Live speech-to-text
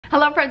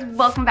Hello friends,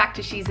 welcome back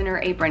to She's in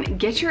Her Apron.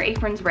 Get your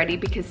aprons ready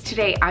because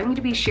today I'm going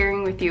to be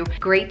sharing with you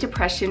Great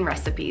Depression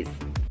recipes.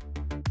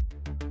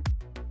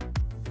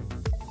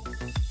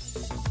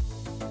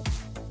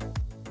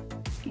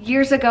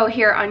 Years ago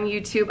here on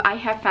YouTube, I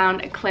have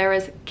found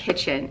Clara's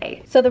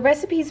kitchen. So the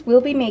recipes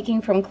we'll be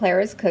making from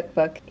Clara's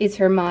cookbook is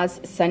her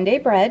Ma's Sunday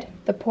bread,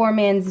 the poor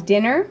man's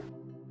dinner,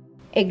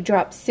 egg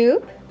drop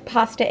soup,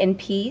 pasta and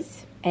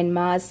peas, and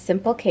Ma's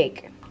simple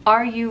cake.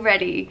 Are you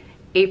ready?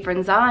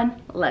 Aprons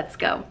on, let's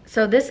go.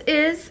 So this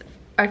is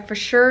a for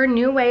sure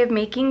new way of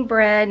making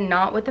bread,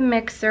 not with a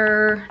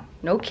mixer,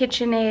 no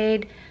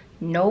KitchenAid,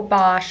 no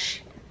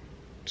Bosch,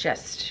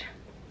 just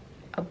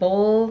a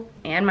bowl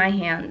and my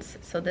hands.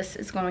 So this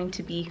is going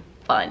to be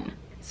fun.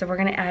 So we're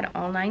gonna add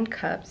all 9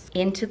 cups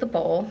into the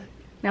bowl.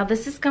 Now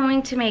this is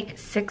going to make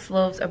 6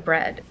 loaves of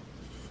bread.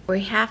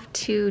 We have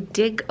to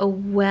dig a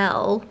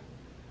well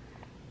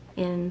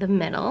in the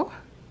middle.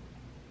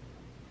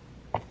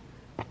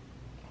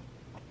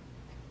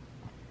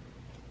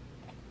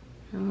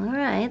 All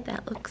right,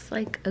 that looks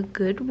like a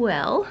good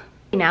well.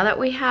 Now that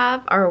we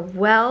have our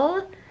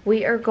well,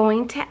 we are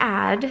going to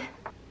add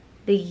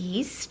the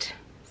yeast.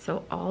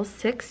 So all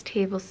 6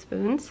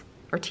 tablespoons,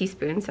 or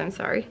teaspoons, I'm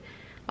sorry.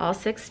 All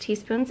 6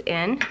 teaspoons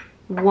in.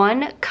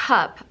 1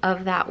 cup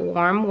of that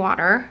warm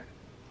water.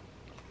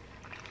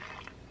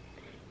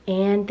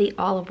 And the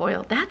olive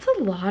oil. That's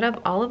a lot of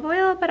olive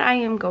oil, but I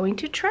am going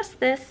to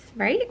trust this,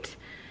 right?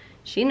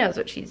 She knows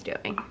what she's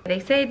doing.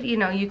 They said, you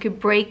know, you could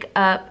break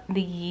up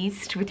the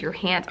yeast with your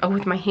hands. Oh,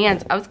 with my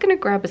hands. I was gonna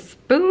grab a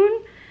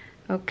spoon.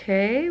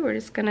 Okay, we're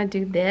just gonna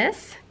do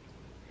this.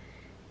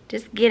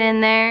 Just get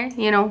in there,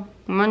 you know,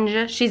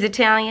 Munja. She's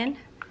Italian.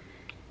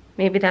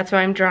 Maybe that's why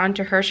I'm drawn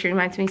to her. She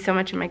reminds me so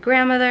much of my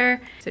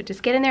grandmother. So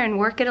just get in there and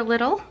work it a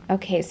little.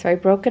 Okay, so I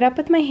broke it up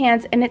with my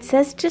hands and it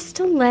says just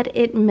to let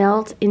it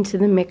melt into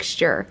the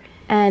mixture.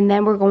 And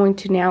then we're going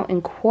to now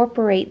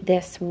incorporate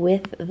this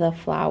with the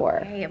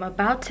flour. Okay, I'm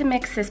about to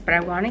mix this, but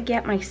I want to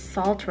get my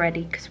salt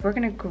ready because we're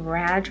going to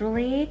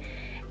gradually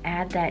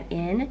add that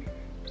in.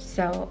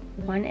 So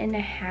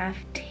 1.5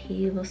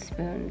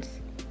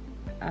 tablespoons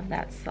of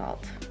that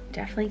salt.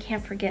 Definitely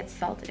can't forget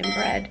salt in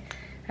bread.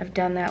 I've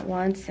done that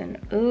once and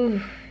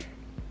ooh,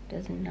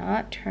 does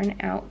not turn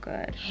out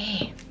good.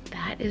 Okay,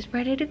 that is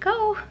ready to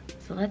go.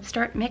 So let's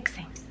start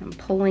mixing. I'm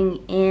pulling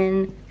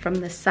in from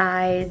the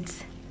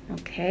sides.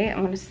 Okay,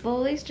 I'm gonna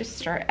slowly just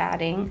start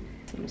adding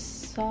some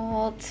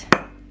salt.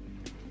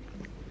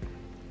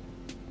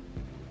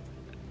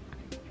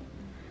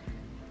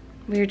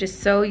 We're just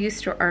so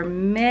used to our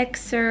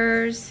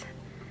mixers,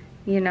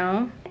 you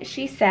know.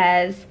 She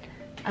says,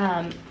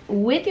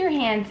 with your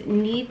hands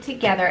knead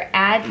together,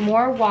 add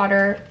more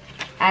water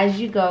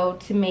as you go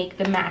to make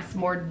the mass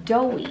more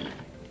doughy.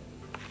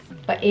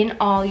 But in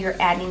all,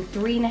 you're adding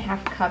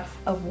 3.5 cups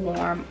of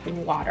warm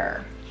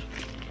water.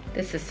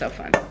 This is so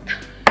fun.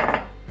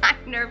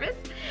 I'm nervous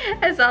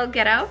as I'll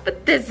get out,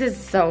 but this is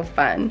so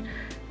fun.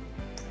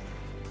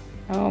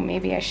 Oh,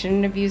 maybe I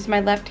shouldn't have used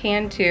my left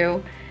hand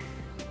too,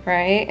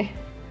 right?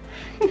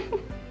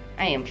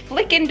 I am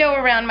flicking dough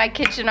around my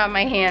kitchen on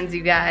my hands,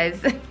 you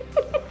guys.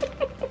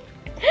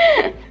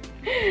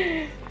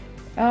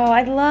 Oh,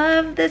 I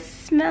love the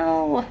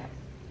smell.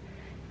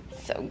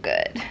 So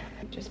good.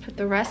 Just put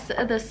the rest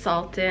of the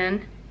salt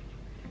in.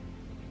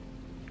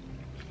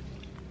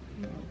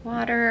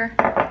 Water.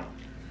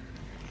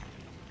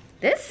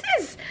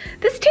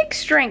 This takes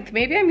strength.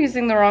 Maybe I'm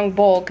using the wrong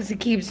bowl because it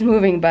keeps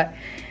moving, but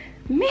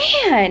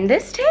man,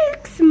 this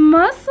takes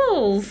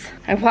muscles.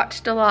 I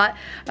watched a lot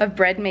of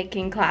bread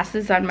making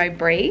classes on my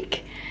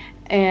break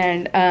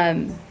and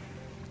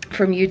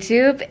from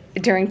YouTube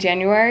during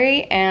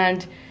January,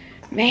 and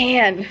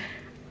man,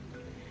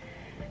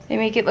 they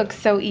make it look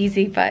so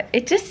easy, but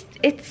it's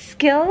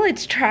skill,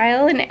 it's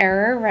trial and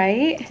error,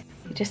 right?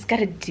 You just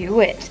gotta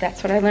do it.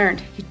 That's what I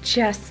learned. You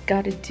just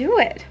gotta do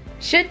it.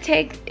 Should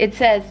take, it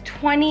says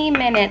 20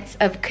 minutes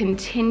of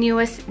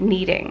continuous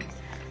kneading.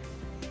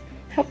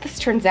 Hope this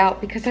turns out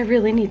because I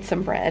really need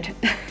some bread.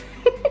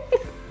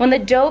 When the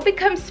dough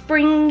becomes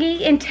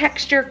springy in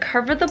texture,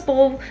 cover the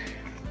bowl.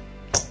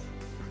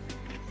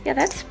 Yeah,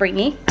 that's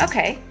springy.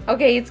 Okay.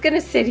 Okay, it's gonna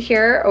sit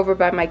here over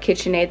by my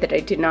KitchenAid that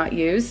I did not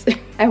use.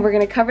 And we're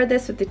gonna cover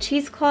this with the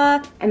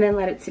cheesecloth and then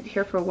let it sit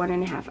here for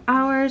 1.5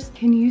 hours.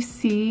 Can you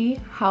see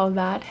how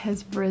that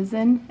has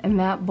risen in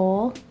that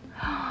bowl?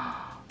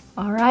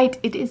 All right,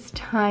 it is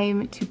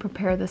time to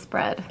prepare this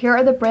bread. Here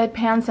are the bread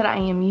pans that I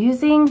am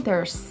using. There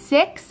are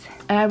 6,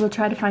 and I will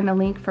try to find a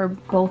link for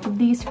both of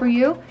these for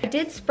you. I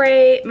did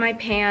spray my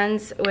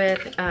pans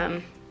with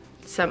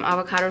some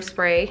avocado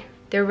spray.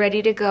 They're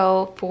ready to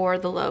go for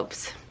the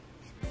loaves.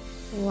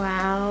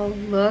 Wow,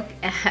 look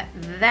at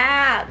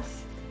that.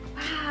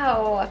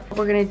 Wow. What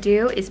we're gonna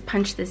do is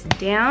punch this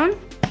down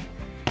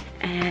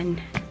and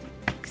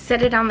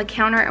set it on the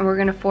counter, and we're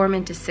gonna form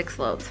into 6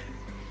 loaves.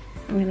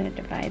 I'm gonna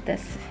divide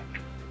this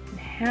in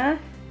half.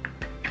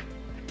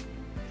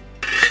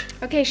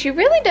 Okay, she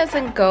really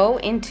doesn't go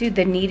into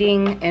the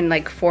kneading and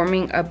like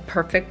forming a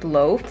perfect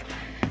loaf.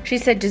 She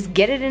said just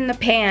get it in the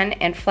pan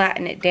and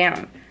flatten it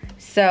down.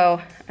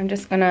 So I'm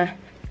just gonna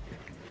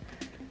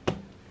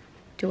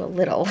do a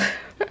little.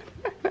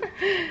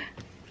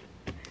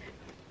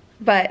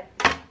 But,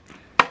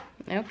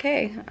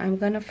 okay, I'm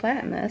gonna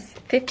flatten this.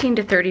 15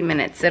 to 30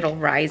 minutes, it'll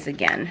rise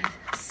again.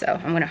 So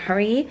I'm gonna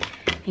hurry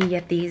and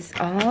get these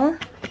all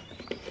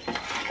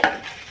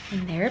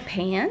in their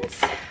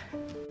pans.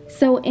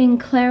 So in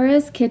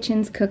Clara's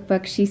Kitchen's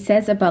cookbook, she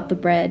says about the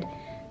bread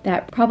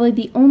that probably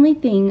the only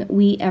thing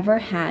we ever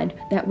had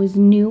that was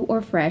new or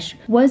fresh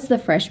was the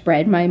fresh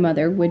bread my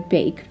mother would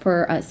bake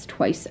for us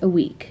twice a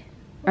week.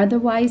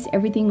 Otherwise,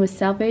 everything was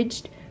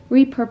salvaged,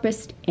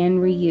 repurposed, and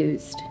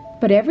reused.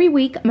 But every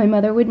week, my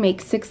mother would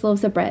make 6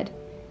 loaves of bread.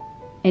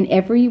 And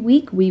every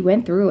week, we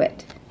went through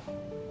it.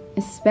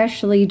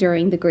 Especially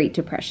during the Great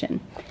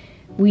Depression.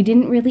 We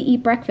didn't really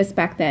eat breakfast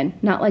back then,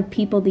 not like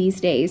people these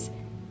days.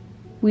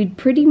 We'd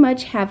pretty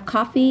much have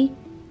coffee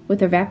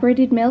with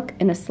evaporated milk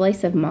and a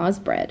slice of Ma's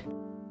bread.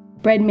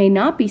 Bread may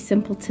not be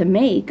simple to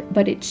make,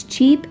 but it's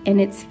cheap and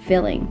it's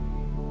filling.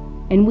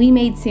 And we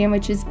made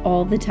sandwiches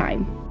all the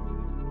time.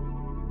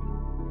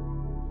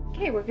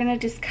 Okay, we're gonna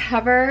just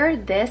cover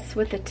this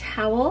with a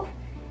towel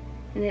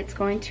and it's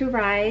going to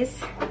rise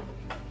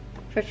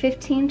for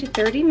 15 to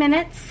 30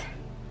 minutes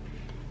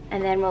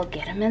and then we'll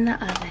get them in the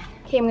oven.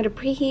 Okay, I'm gonna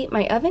preheat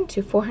my oven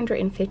to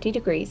 450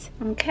 degrees.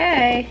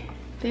 Okay,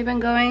 they've been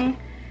going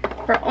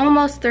for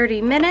almost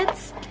 30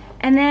 minutes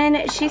and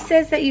then she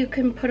says that you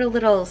can put a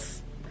little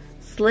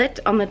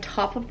slit on the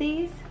top of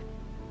these.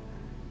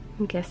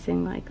 I'm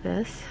guessing like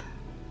this.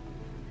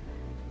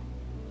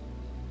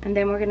 And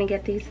then we're gonna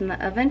get these in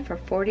the oven for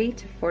 40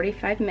 to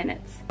 45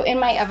 minutes. In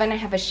my oven, I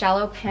have a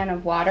shallow pan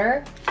of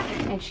water,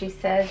 and she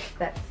says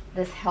that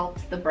this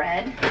helps the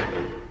bread.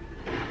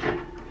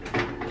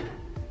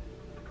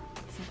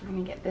 So we're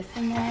gonna get this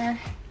in there.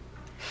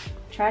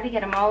 Try to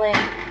get them all in.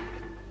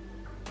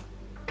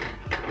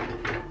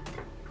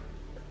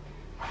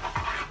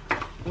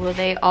 Will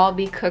they all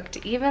be cooked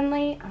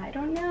evenly? I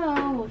don't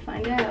know, we'll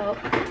find out.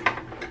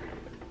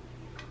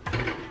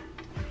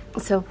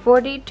 So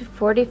 40 to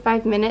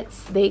 45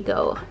 minutes they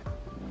go.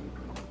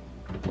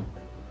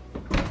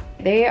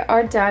 They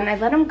are done. I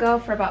let them go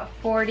for about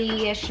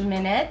 40-ish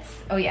minutes.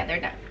 Oh yeah,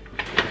 they're done.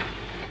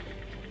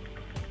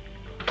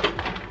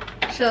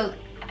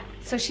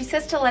 So she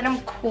says to let them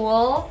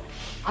cool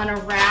on a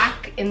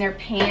rack in their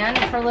pan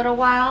for a little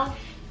while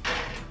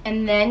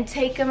and then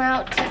take them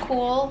out to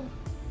cool.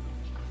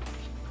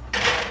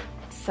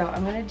 So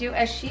I'm gonna do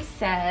as she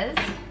says.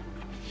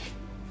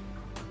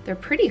 They're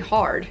pretty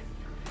hard.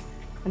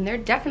 And they're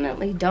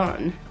definitely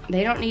done.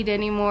 They don't need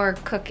any more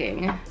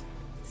cooking.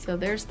 So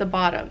there's the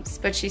bottoms.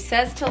 But she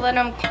says to let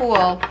them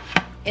cool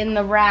in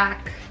the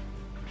rack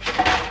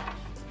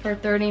for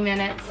 30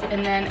 minutes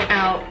and then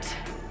out,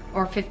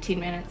 or 15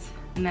 minutes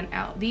and then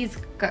out. These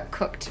got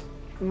cooked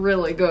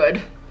really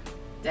good.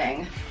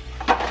 Dang.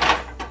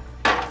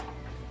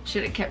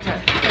 Should have kept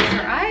a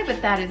closer eye, but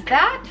that is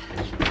that.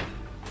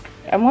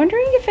 I'm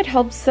wondering if it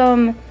helps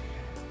them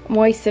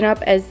moisten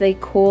up as they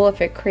cool,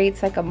 if it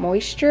creates like a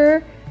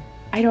moisture.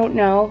 I don't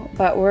know,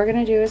 but what we're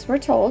gonna do is we're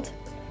told.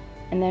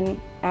 And then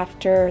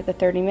after the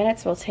 30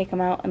 minutes, we'll take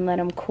them out and let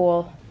them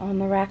cool on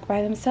the rack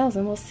by themselves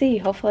and we'll see.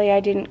 Hopefully I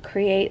didn't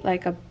create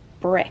like a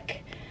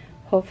brick.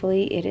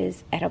 Hopefully it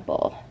is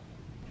edible.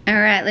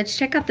 All right, let's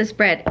check out this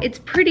bread. It's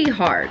pretty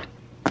hard.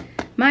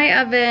 My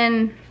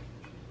oven,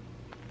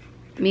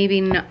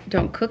 maybe not,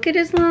 don't cook it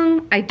as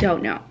long. I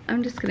don't know.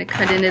 I'm just gonna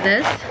cut into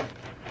this.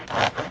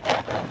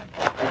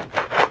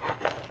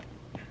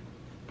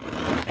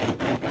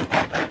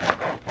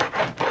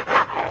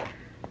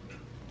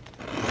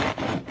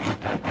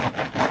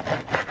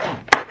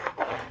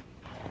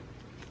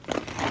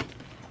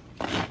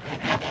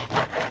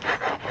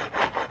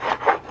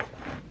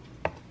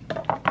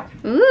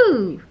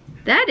 Ooh,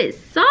 that is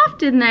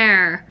soft in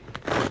there.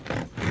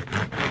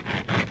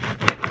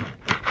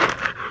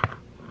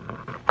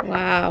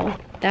 Wow,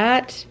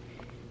 that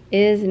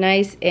is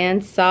nice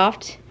and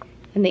soft,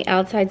 and the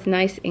outside's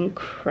nice and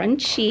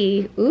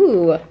crunchy.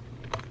 Ooh.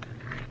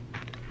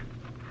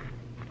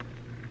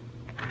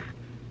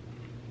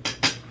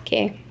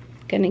 Okay,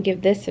 gonna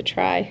give this a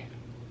try.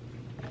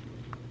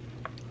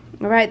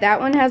 All right, that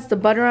one has the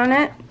butter on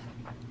it.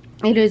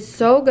 It is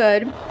so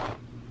good.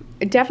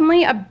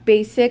 Definitely a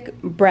basic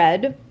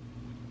bread,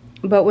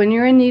 but when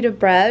you're in need of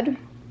bread,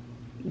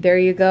 there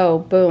you go,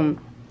 boom.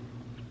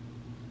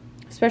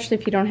 Especially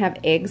if you don't have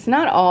eggs.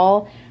 Not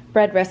all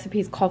bread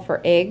recipes call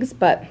for eggs,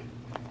 but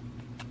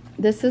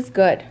this is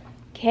good.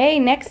 Okay,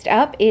 next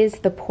up is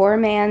the Poor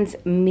Man's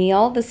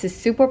Meal. This is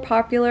super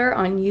popular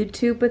on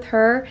YouTube with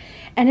her,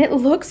 and it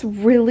looks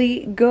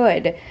really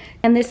good.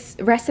 And this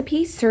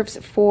recipe serves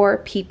 4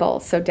 people,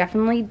 so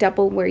definitely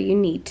double where you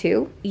need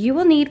to. You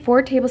will need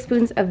 4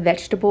 tablespoons of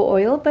vegetable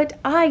oil, but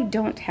I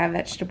don't have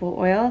vegetable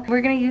oil.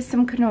 We're gonna use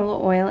some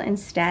canola oil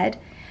instead.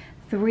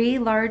 3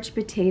 large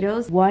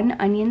potatoes, 1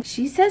 onion.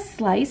 She says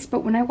sliced,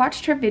 but when I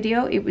watched her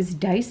video, it was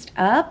diced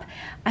up.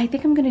 I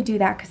think I'm gonna do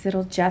that because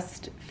it'll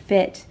just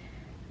fit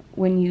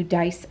when you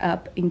dice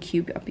up and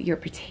cube up your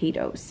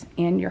potatoes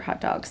and your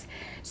hot dogs.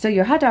 So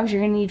your hot dogs,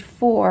 you're gonna need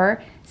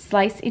 4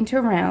 sliced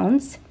into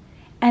rounds.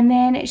 And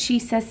then she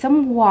says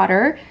some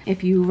water.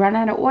 If you run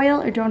out of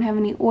oil or don't have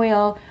any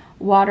oil,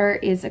 water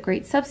is a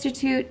great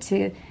substitute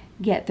to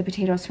get the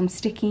potatoes from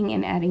sticking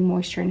and adding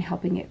moisture and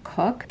helping it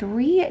cook.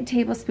 3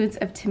 tablespoons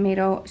of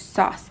tomato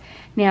sauce.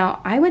 Now,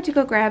 I went to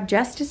go grab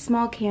just a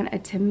small can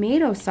of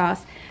tomato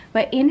sauce,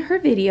 but in her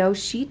video,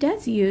 she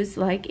does use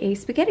like a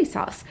spaghetti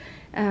sauce.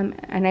 And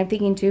I'm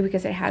thinking too,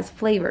 because it has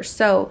flavor.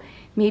 So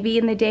maybe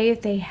in the day,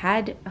 if they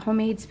had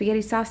homemade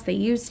spaghetti sauce, they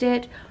used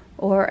it,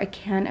 or a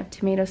can of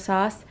tomato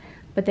sauce.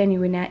 But then you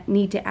would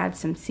need to add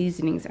some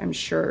seasonings, I'm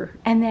sure.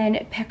 And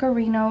then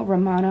Pecorino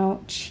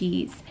Romano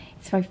cheese.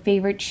 It's my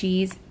favorite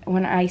cheese.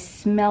 When I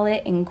smell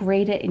it and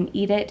grate it and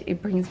eat it,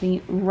 it brings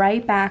me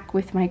right back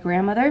with my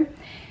grandmother,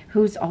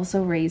 who's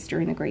also raised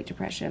during the Great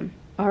Depression.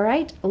 All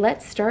right,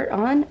 let's start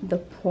on the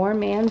poor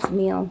man's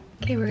meal.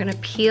 Okay, we're gonna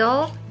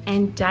peel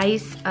and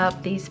dice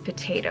up these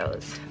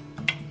potatoes.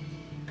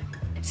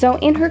 So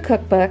in her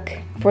cookbook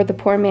for the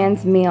poor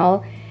man's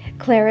meal,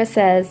 Clara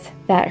says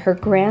that her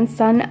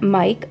grandson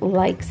Mike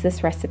likes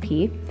this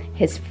recipe,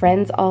 his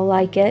friends all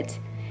like it,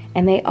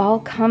 and they all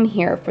come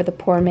here for the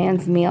poor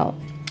man's meal.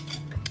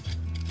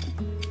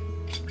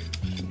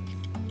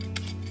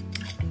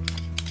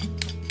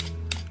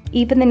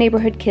 Even the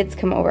neighborhood kids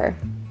come over.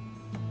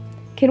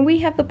 Can we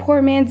have the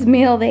poor man's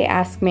meal, they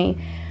ask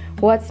me.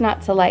 What's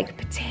not to like?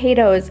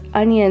 Potatoes,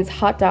 onions,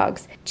 hot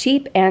dogs,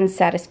 cheap and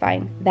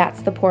satisfying.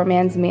 That's the poor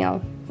man's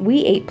meal.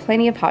 We ate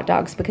plenty of hot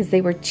dogs because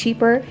they were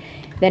cheaper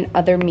than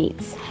other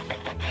meats.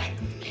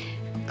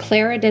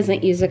 Clara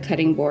doesn't use a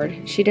cutting board.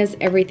 She does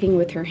everything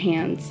with her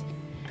hands.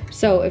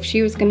 So if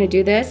she was gonna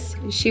do this,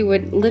 she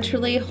would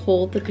literally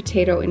hold the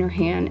potato in her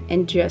hand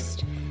and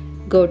just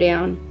go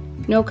down.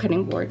 No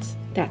cutting boards.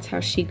 That's how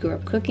she grew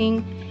up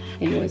cooking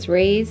and was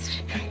raised.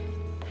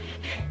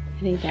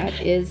 I think that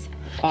is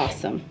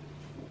awesome.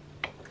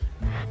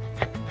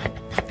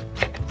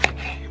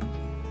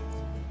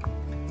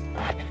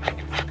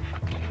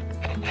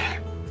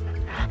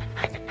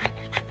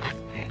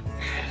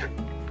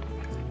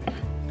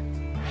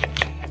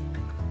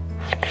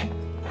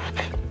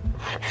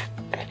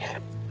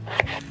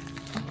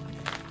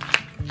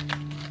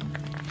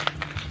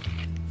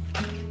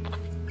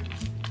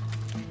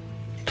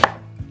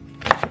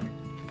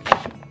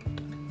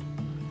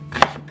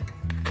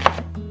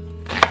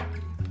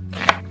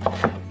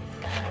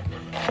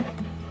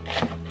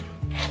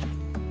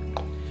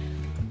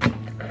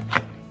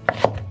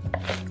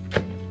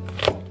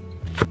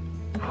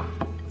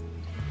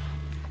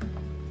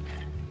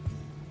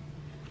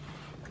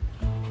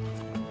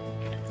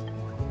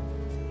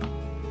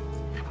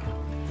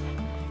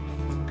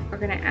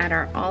 We're gonna add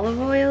our olive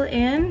oil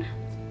in,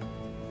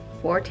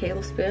 4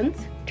 tablespoons.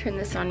 Turn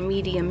this on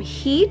medium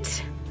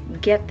heat,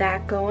 get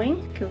that going.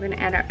 Okay, we're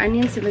gonna add our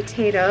onions and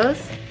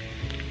potatoes.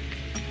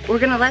 We're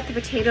gonna let the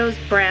potatoes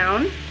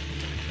brown,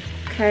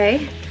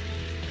 okay?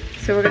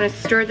 So we're gonna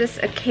stir this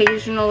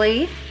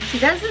occasionally. She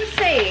doesn't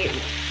say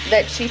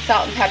that she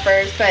salt and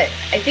peppers, but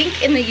I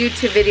think in the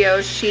YouTube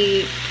videos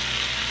she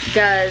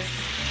does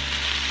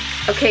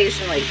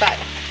occasionally, but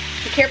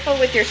be careful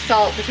with your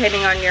salt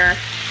depending on your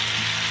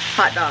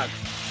hot dogs.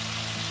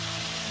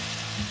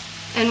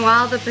 And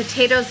while the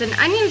potatoes and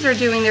onions are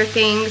doing their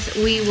things,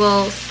 we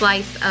will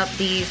slice up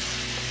these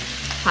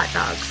hot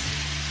dogs.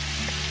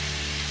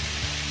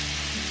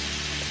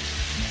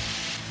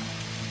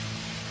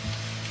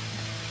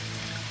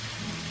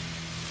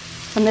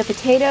 When the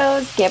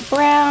potatoes get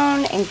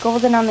brown and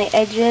golden on the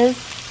edges,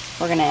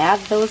 we're gonna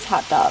add those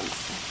hot dogs.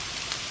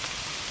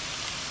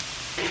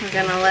 We're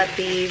gonna let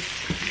these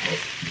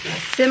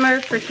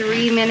simmer for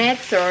 3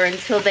 minutes or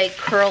until they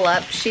curl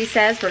up, she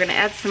says. We're gonna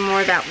add some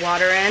more of that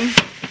water in.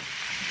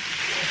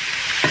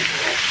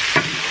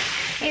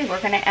 Okay,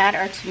 we're gonna add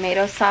our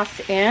tomato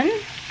sauce in.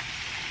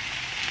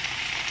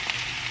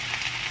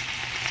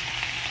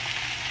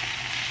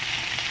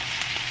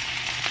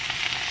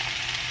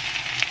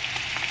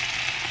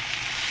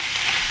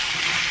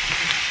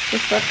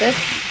 Just let this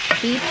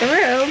heat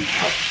through.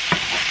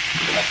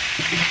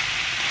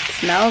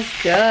 Smells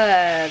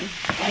good.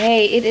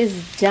 Okay, it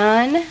is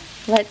done.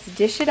 Let's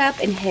dish it up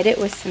and hit it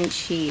with some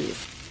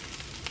cheese.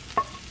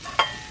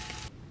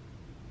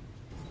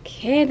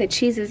 Okay, the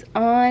cheese is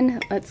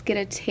on. Let's get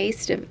a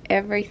taste of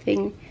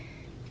everything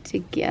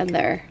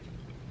together.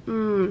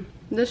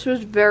 This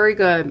was very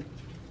good.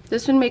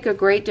 This would make a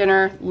great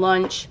dinner,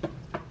 lunch.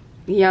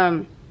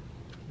 Yum.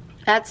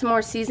 Add some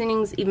more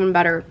seasonings, even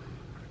better.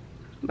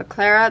 But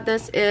Clara,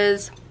 this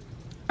is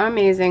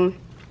amazing.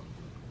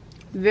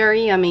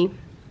 Very yummy.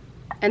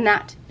 And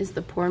that is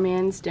the poor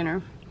man's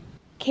dinner.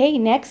 Okay,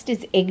 next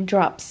is egg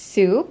drop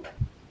soup.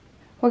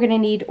 We're gonna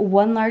need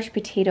 1 large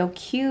potato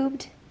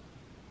cubed,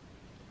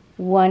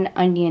 1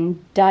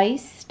 onion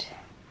diced,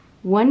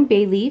 1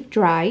 bay leaf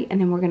dry,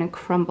 and then we're gonna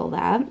crumble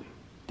that.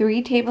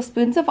 3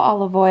 tablespoons of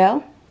olive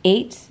oil,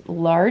 8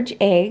 large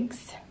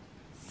eggs,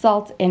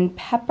 salt and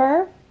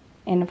pepper,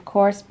 And of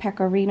course,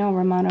 Pecorino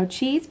Romano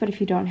cheese, but if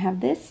you don't have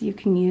this, you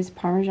can use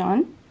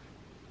Parmesan.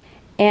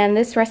 And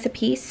this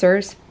recipe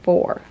serves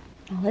 4.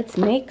 Now let's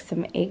make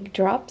some egg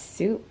drop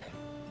soup.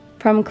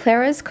 From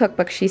Clara's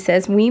cookbook, she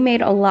says, we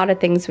made a lot of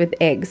things with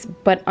eggs,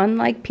 but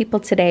unlike people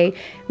today,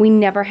 we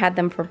never had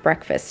them for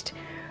breakfast.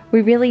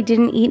 We really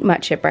didn't eat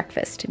much at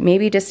breakfast,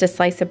 maybe just a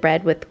slice of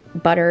bread with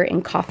butter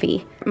and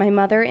coffee. My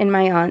mother and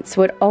my aunts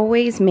would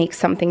always make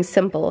something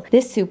simple.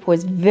 This soup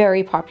was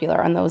very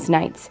popular on those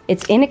nights.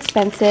 It's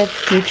inexpensive,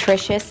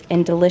 nutritious,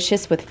 and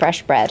delicious with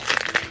fresh bread.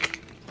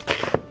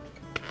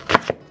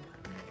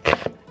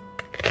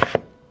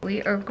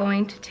 We are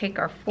going to take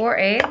our 4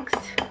 eggs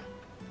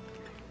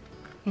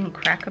and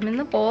crack them in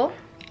the bowl.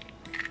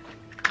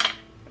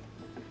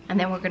 And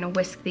then we're gonna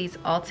whisk these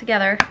all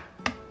together.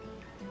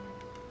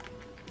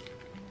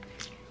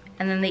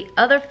 And then the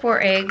other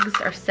 4 eggs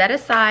are set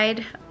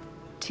aside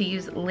to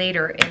use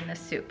later in the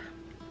soup.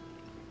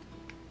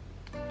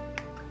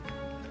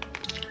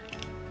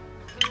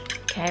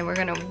 Okay, we're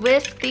gonna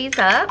whisk these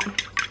up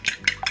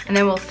and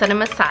then we'll set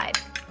them aside.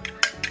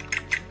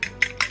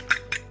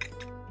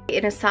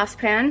 In a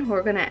saucepan,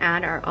 we're gonna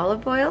add our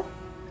olive oil.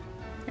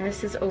 And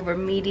this is over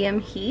medium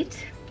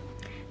heat.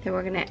 Then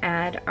we're gonna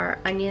add our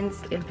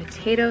onions and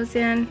potatoes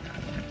in.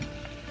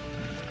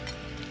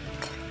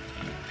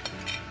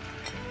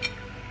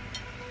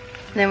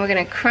 And then we're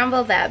gonna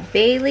crumble that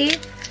bay leaf.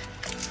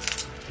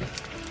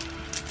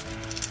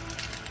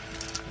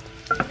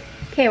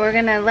 Okay, we're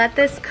gonna let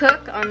this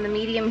cook on the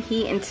medium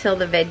heat until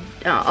the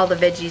all the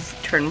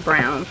veggies turn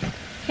brown.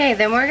 Okay,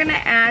 then we're gonna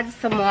add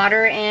some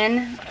water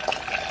in.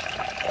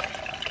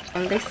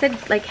 They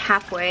said like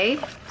halfway,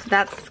 so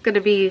that's gonna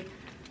be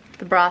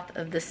the broth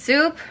of the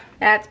soup.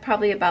 That's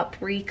probably about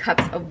 3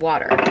 cups of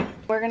water.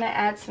 We're gonna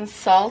add some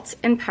salt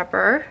and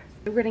pepper.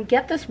 We're gonna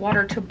get this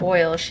water to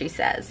boil, she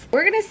says.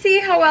 We're gonna see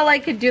how well I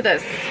could do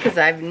this, because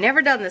I've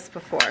never done this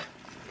before.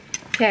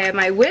 Okay,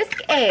 my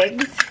whisk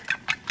eggs.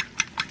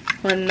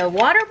 When the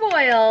water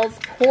boils,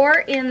 pour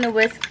in the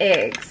whisk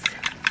eggs.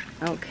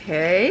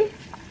 Okay.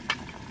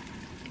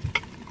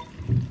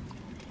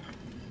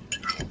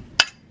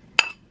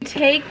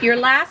 Take your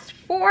last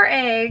 4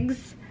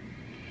 eggs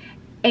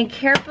and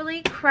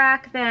carefully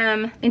crack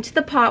them into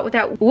the pot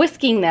without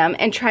whisking them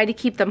and try to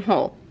keep them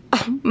whole.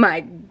 Oh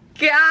my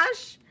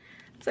gosh.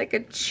 It's like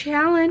a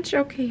challenge.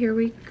 Okay, here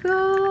we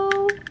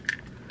go.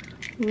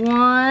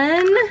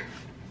 1,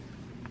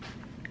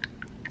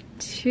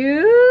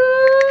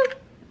 2,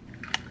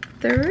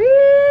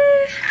 3,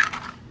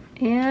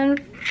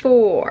 and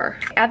 4.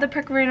 Add the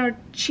pecorino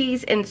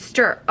cheese and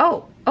stir.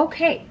 Oh,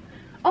 okay.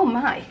 Oh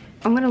my.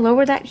 I'm gonna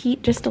lower that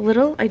heat just a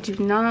little. I do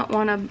not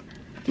wanna,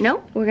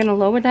 nope, we're gonna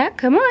lower that.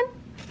 Come on,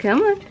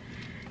 come on.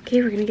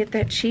 Okay, we're gonna get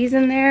that cheese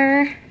in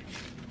there.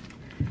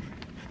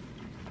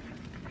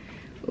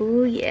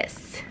 Oh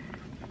yes.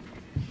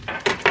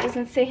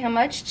 Doesn't say how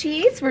much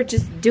cheese, we're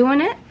just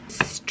doing it.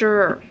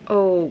 Stir.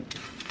 Oh,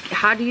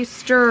 how do you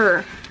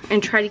stir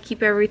and try to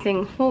keep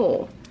everything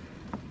whole?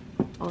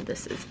 Oh,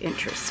 this is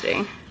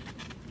interesting.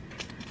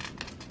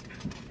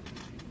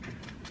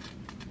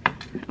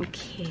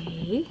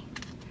 Okay.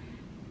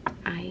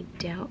 I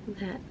doubt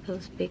that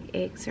those big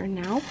eggs are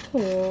now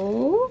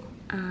whole.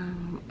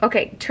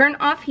 Okay, turn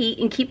off heat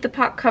and keep the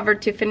pot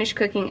covered to finish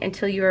cooking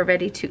until you are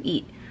ready to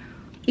eat.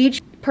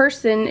 Each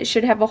person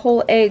should have a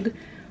whole egg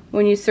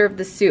when you serve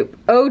the soup.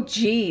 Oh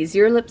geez,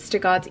 your lips to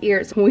God's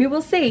ears. We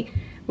will see.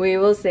 We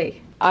will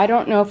see. I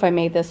don't know if I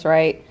made this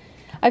right.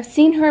 I've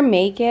seen her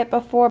make it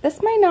before.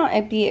 This might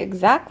not be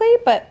exactly,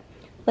 but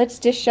let's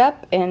dish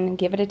up and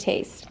give it a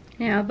taste.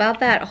 Now about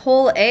that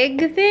whole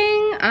egg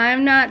thing,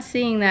 I'm not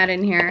seeing that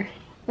in here.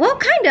 Well,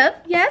 kind of,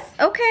 yes,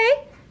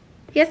 okay.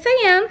 Yes,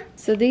 I am.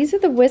 So these are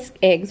the whisk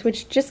eggs,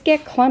 which just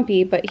get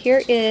clumpy, but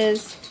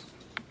here's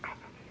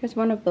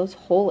one of those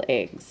whole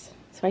eggs.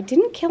 So I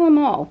didn't kill them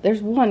all.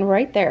 There's one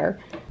right there.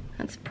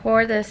 Let's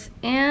pour this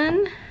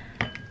in.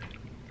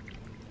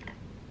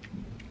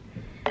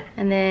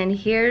 And then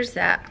here's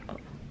that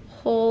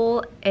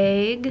whole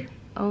egg.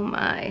 Oh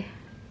my.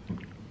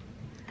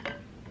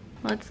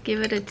 Let's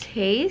give it a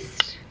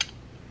taste.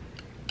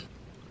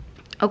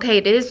 Okay,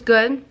 it is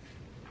good,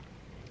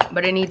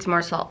 but it needs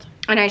more salt.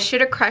 And I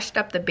should have crushed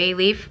up the bay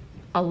leaf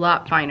a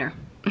lot finer.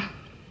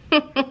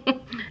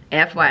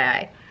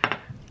 FYI.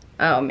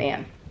 Oh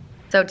man.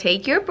 So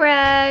take your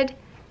bread,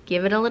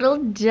 give it a little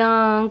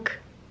dunk.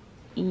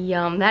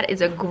 Yum, that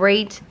is a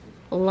great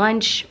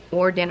lunch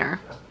or dinner.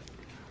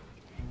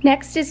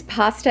 Next is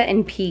pasta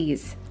and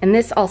peas, and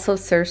this also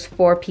serves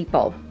 4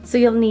 people. So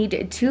you'll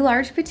need 2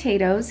 large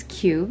potatoes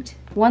cubed,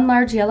 1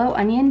 large yellow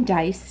onion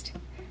diced,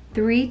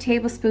 3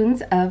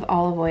 tablespoons of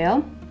olive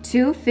oil,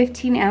 2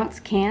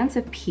 15-ounce cans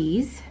of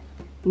peas,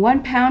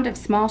 1 pound of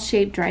small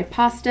shaped dry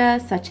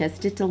pasta such as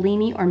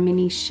ditalini or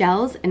mini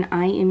shells, and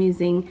I am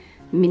using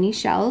mini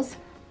shells,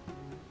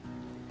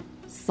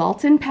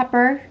 salt and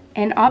pepper,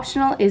 and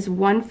optional is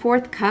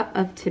 1/4 cup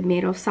of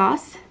tomato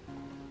sauce,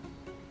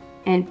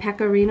 and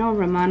Pecorino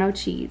Romano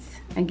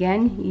cheese.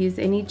 Again, use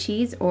any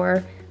cheese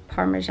or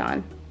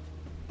Parmesan.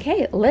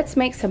 Okay, let's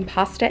make some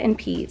pasta and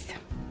peas.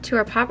 To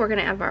our pot, we're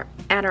gonna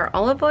add our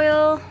olive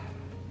oil.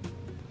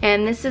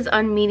 And this is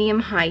on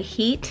medium-high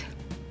heat.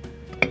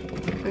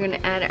 We're gonna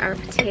add our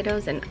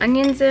potatoes and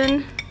onions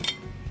in.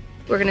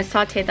 We're gonna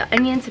saute the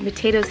onions and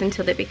potatoes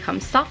until they become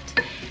soft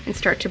and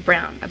start to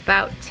brown,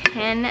 about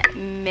 10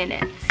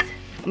 minutes.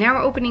 Now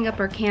we're opening up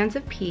our cans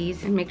of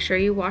peas, and make sure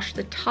you wash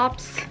the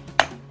tops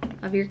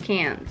of your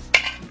cans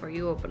before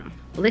you open them.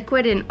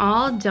 Liquid and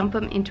all, dump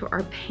them into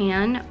our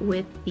pan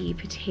with the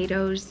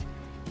potatoes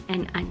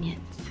and onions.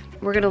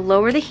 We're gonna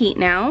lower the heat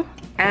now,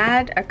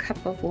 add a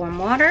cup of warm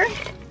water,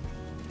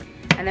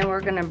 and then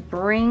we're gonna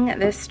bring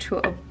this to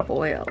a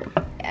boil.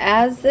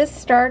 As this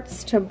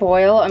starts to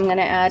boil, I'm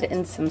gonna add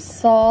in some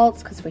salt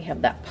because we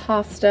have that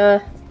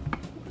pasta.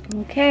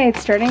 Okay, it's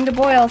starting to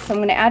boil, so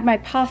I'm gonna add my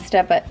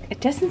pasta, but it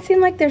doesn't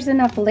seem like there's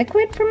enough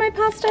liquid for my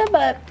pasta,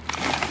 but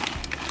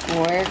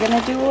we're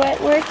gonna do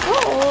what we're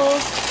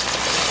told.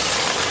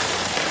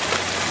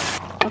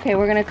 Okay,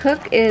 we're gonna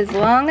cook as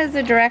long as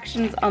the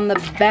directions on the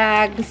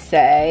bag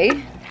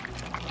say.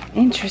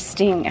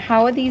 Interesting,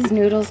 how are these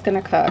noodles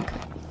gonna cook?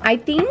 I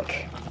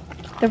think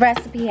the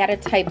recipe had a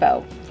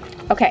typo.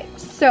 Okay,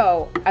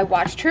 so I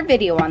watched her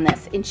video on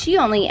this, and she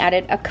only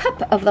added a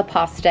cup of the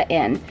pasta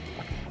in.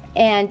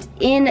 And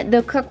in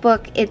the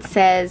cookbook, it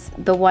says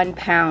the 1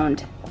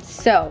 pound.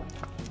 So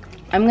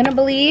I'm gonna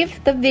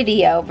believe the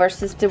video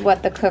versus to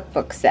what the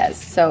cookbook says.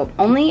 So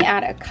only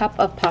add a cup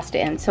of pasta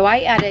in. So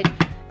I added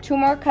 2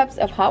 more cups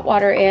of hot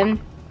water in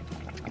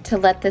to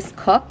let this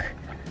cook.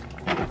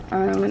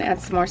 I'm gonna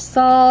add some more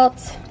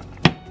salt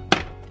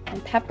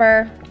and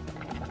pepper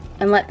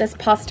and let this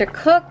pasta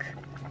cook,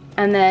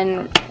 and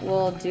then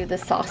we'll do the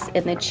sauce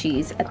and the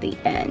cheese at the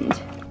end.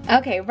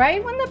 Okay,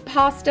 right when the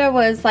pasta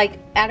was like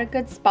at a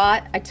good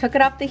spot, I took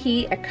it off the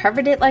heat, I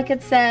covered it like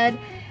it said.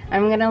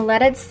 I'm gonna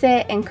let it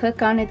sit and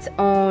cook on its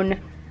own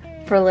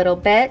for a little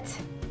bit,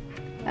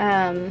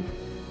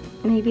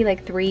 maybe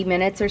like 3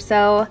 minutes or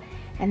so,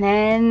 and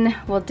then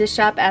we'll dish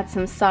up, add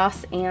some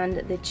sauce and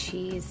the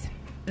cheese.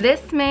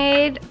 This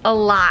made a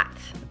lot,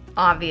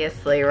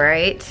 obviously,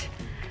 right?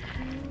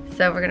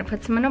 So we're gonna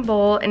put some in a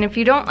bowl, and if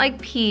you don't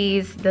like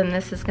peas, then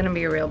this is gonna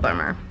be a real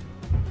bummer.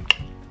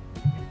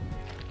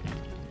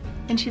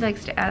 And she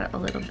likes to add a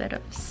little bit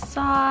of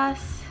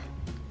sauce.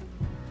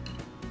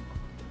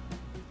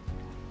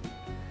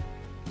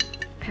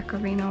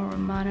 Pecorino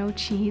Romano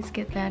cheese,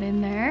 get that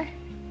in there.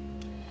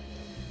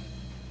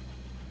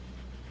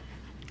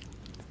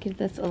 Let's give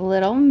this a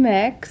little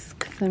mix,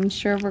 because I'm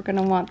sure we're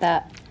gonna want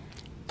that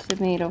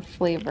tomato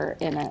flavor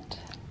in it.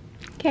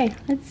 Okay,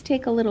 let's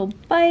take a little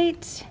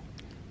bite.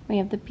 We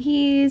have the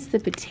peas, the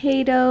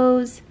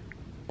potatoes,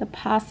 the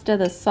pasta,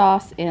 the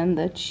sauce, and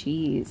the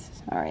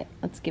cheese. All right,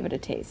 let's give it a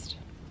taste.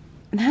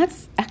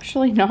 That's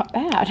actually not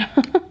bad.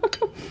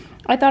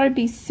 I thought it'd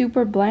be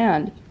super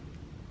bland,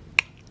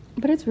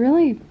 but it's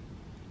really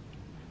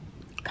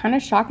kind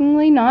of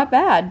shockingly not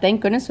bad.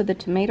 Thank goodness for the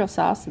tomato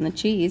sauce and the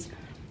cheese.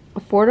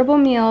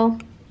 Affordable meal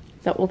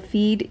that will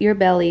feed your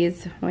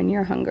bellies when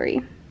you're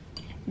hungry.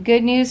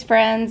 Good news,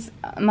 friends,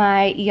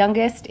 my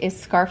youngest is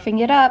scarfing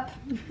it up.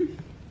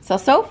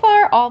 So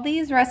far, all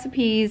these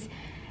recipes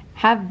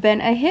have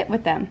been a hit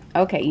with them.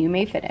 Okay, you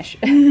may finish.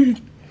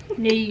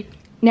 Nee.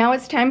 Now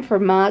it's time for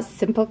Ma's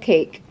simple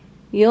cake.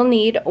 You'll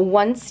need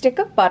 1 stick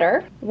of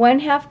butter,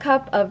 1/2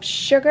 cup of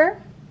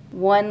sugar,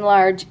 1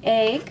 large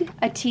egg,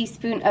 a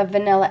teaspoon of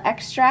vanilla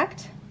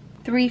extract,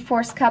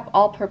 3/4 cup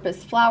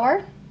all-purpose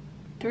flour,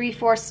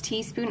 3/4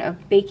 teaspoon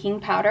of baking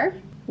powder,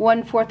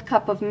 1/4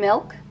 cup of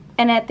milk,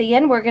 and at the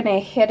end we're gonna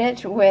hit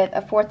it with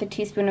 1/4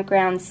 teaspoon of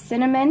ground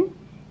cinnamon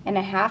and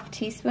 1/2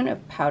 teaspoon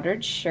of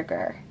powdered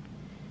sugar.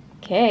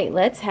 Okay,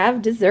 let's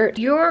have dessert.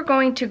 You're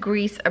going to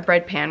grease a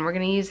bread pan. We're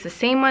gonna use the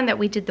same one that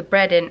we did the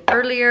bread in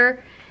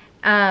earlier.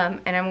 And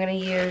I'm gonna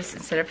use,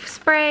 instead of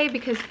spray,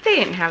 because they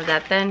didn't have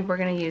that then, we're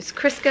gonna use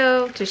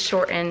Crisco to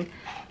shorten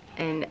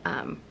and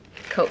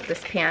coat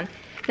this pan.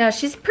 Now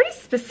she's pretty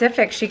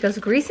specific. She goes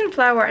grease and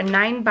flour a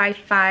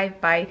 9x5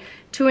 by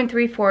 2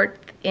 3/4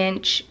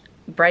 inch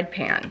bread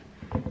pan.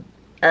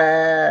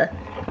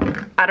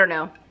 I don't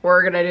know.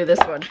 We're gonna do this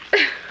one.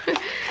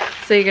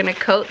 So you're gonna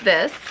coat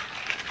this.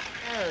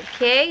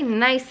 Okay,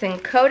 nice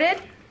and coated.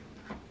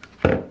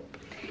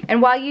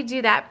 And while you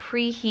do that,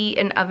 preheat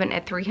an oven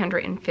at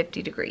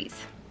 350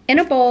 degrees. In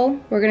a bowl,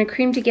 we're gonna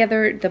cream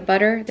together the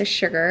butter, the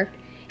sugar,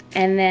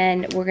 and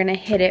then we're gonna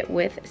hit it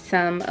with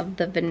some of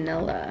the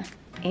vanilla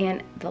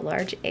and the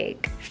large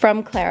egg.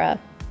 From Clara.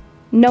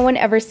 No one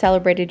ever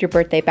celebrated your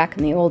birthday back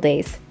in the old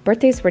days.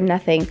 Birthdays were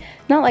nothing,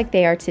 not like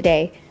they are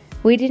today.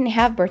 We didn't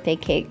have birthday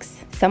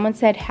cakes. Someone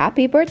said,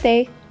 "Happy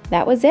birthday."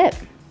 That was it.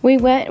 We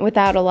went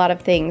without a lot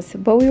of things,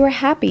 but we were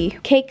happy.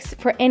 Cakes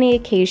for any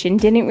occasion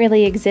didn't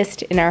really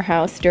exist in our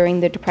house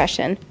during the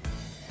Depression.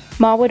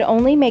 Ma would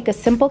only make a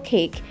simple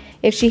cake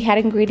if she had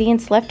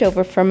ingredients left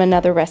over from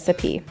another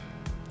recipe.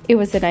 It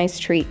was a nice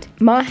treat.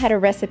 Ma had a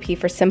recipe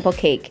for simple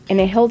cake, and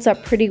it holds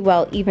up pretty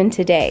well even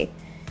today.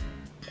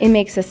 It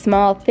makes a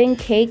small, thin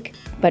cake,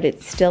 but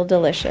it's still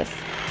delicious.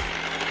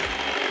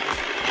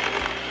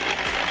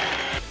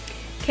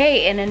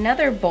 Okay, in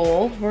another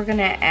bowl, we're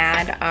gonna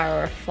add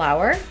our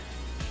flour,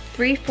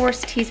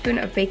 3/4 teaspoon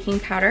of baking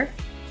powder.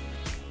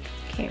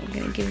 Okay, we're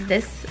gonna give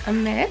this a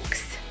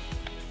mix.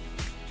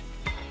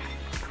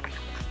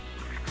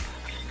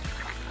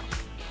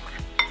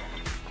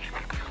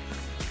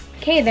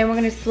 Okay, then we're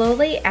gonna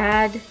slowly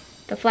add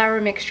the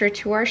flour mixture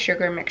to our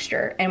sugar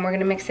mixture, and we're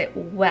gonna mix it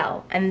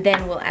well, and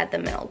then we'll add the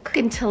milk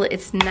until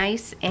it's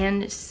nice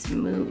and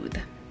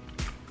smooth.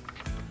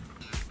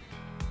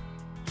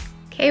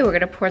 Okay, we're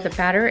gonna pour the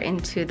batter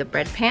into the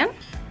bread pan.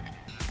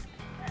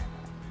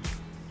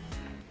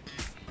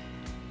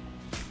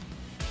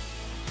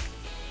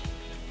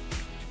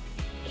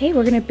 Okay,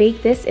 we're gonna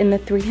bake this in the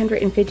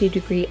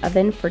 350-degree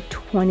oven for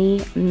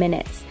 20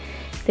 minutes.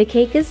 The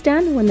cake is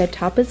done when the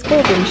top is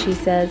golden, she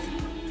says.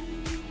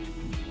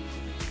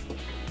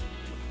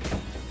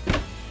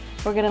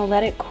 We're gonna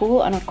let it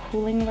cool on a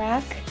cooling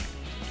rack,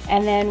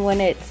 and then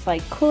when it's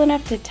like cool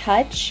enough to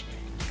touch,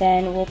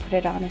 then we'll put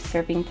it on a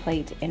serving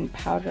plate and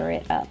powder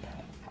it up.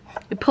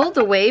 It pulled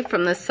away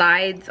from the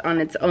sides on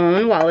its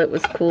own while it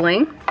was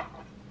cooling.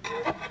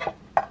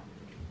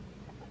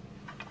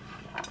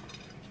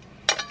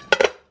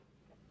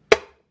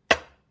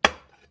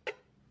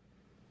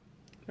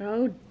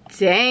 Oh,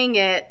 dang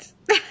it.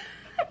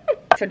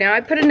 So now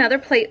I put another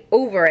plate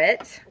over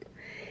it,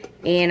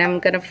 and I'm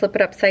gonna flip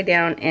it upside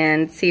down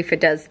and see if it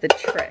does the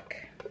trick.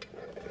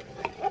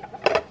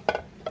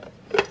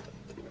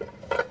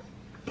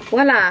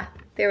 Voila,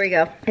 there we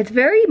go. It's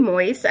very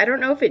moist. I don't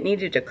know if it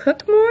needed to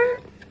cook more,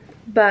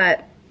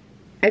 but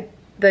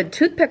the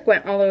toothpick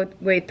went all the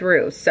way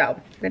through. So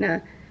I'm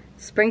gonna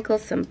sprinkle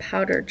some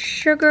powdered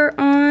sugar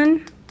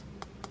on,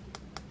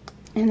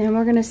 and then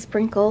we're gonna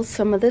sprinkle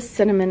some of the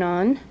cinnamon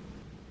on.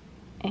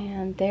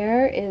 And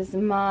there is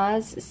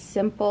Ma's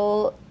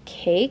simple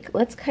cake.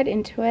 Let's cut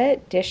into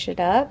it, dish it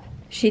up.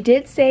 She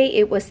did say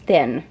it was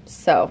thin,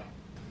 so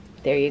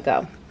there you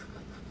go.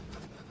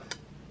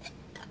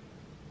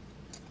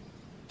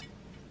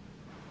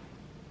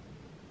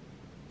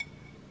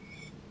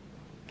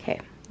 Okay,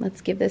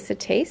 let's give this a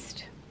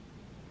taste.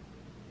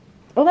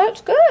 Oh, that's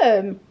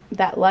good.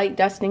 That light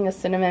dusting of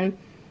cinnamon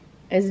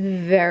is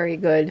very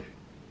good.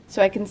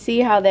 So I can see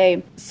how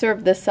they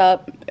serve this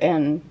up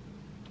and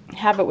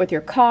have it with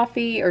your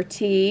coffee or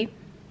tea.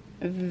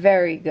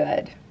 Very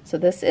good. So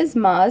this is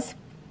Ma's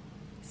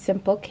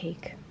simple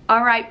cake.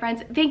 All right,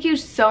 friends, thank you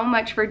so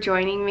much for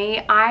joining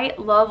me. I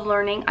love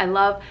learning. I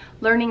love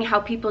learning how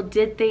people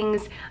did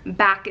things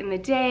back in the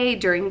day,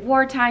 during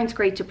war times,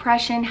 Great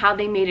Depression, how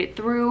they made it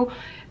through,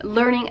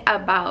 learning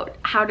about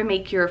how to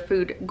make your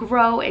food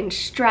grow and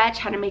stretch,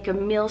 how to make a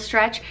meal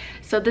stretch.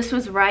 So this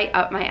was right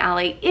up my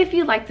alley. If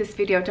you like this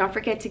video, don't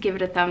forget to give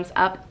it a thumbs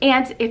up.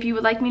 And if you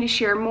would like me to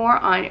share more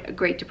on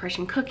Great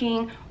Depression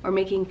cooking or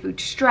making food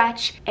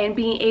stretch and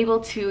being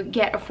able to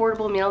get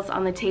affordable meals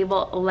on the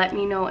table, let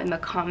me know in the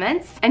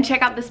comments. And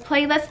check out this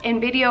playlist and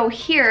video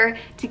here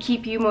to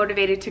keep you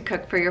motivated to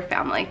cook for your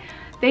family.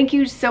 Thank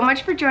you so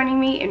much for joining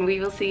me, and we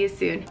will see you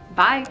soon.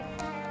 Bye.